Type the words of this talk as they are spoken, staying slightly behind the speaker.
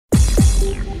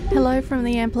Hello from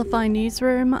the Amplify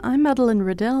newsroom, I'm Madeline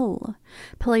Riddell.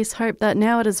 Police hope that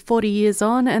now it is 40 years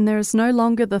on and there is no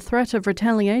longer the threat of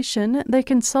retaliation, they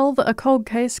can solve a cold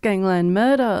case gangland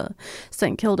murder.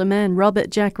 St Kilda man Robert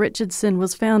Jack Richardson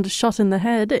was found shot in the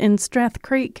head in Strath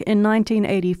Creek in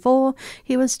 1984.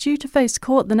 He was due to face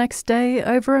court the next day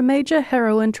over a major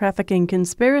heroin trafficking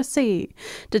conspiracy.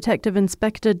 Detective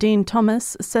Inspector Dean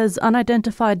Thomas says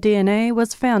unidentified DNA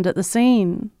was found at the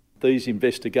scene. These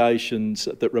investigations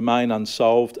that remain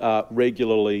unsolved are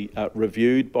regularly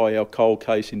reviewed by our cold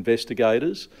case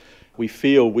investigators. We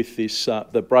feel with this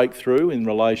the breakthrough in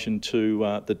relation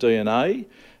to the DNA,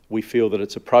 we feel that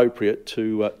it's appropriate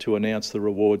to announce the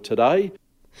reward today.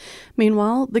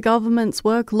 Meanwhile, the government's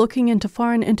work looking into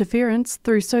foreign interference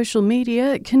through social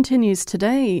media continues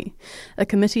today. A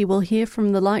committee will hear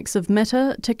from the likes of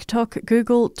Meta, TikTok,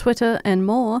 Google, Twitter and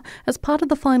more as part of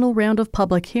the final round of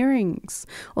public hearings.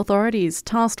 Authorities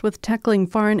tasked with tackling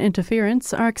foreign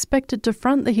interference are expected to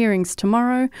front the hearings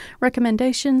tomorrow.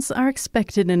 Recommendations are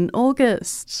expected in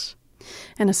August.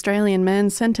 An Australian man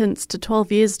sentenced to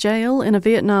 12 years jail in a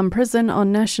Vietnam prison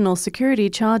on national security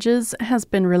charges has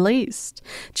been released.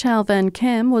 Chow Van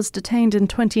Kam was detained in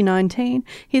 2019.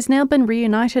 He's now been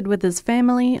reunited with his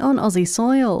family on Aussie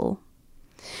soil.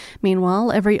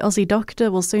 Meanwhile, every Aussie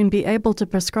doctor will soon be able to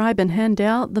prescribe and hand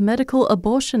out the medical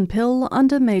abortion pill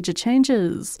under major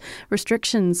changes.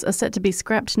 Restrictions are set to be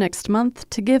scrapped next month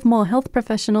to give more health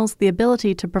professionals the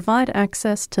ability to provide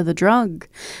access to the drug.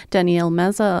 Danielle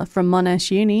Mazza from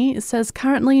Monash Uni says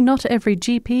currently not every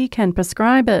GP can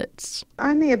prescribe it.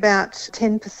 Only about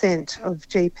 10% of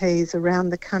GPs around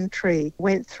the country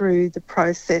went through the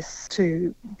process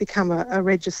to become a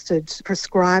registered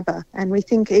prescriber, and we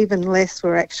think even less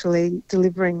were actually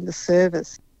delivering the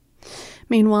service.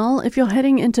 Meanwhile, if you're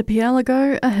heading into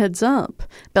Pielago, a heads up.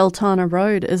 Beltana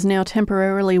Road is now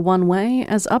temporarily one-way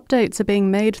as updates are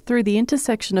being made through the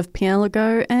intersection of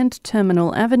Pielago and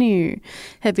Terminal Avenue.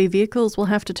 Heavy vehicles will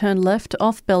have to turn left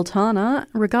off Beltana,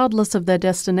 regardless of their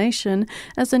destination,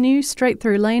 as a new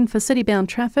straight-through lane for city-bound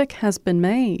traffic has been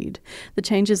made. The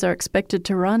changes are expected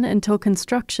to run until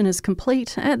construction is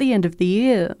complete at the end of the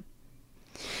year.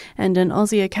 And an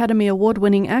Aussie Academy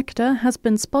Award-winning actor has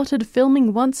been spotted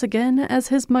filming once again as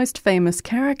his most famous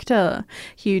character.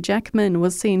 Hugh Jackman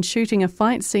was seen shooting a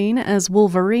fight scene as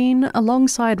Wolverine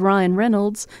alongside Ryan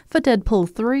Reynolds for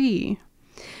Deadpool 3.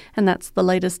 And that's the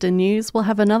latest in news. We'll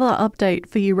have another update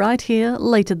for you right here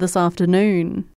later this afternoon.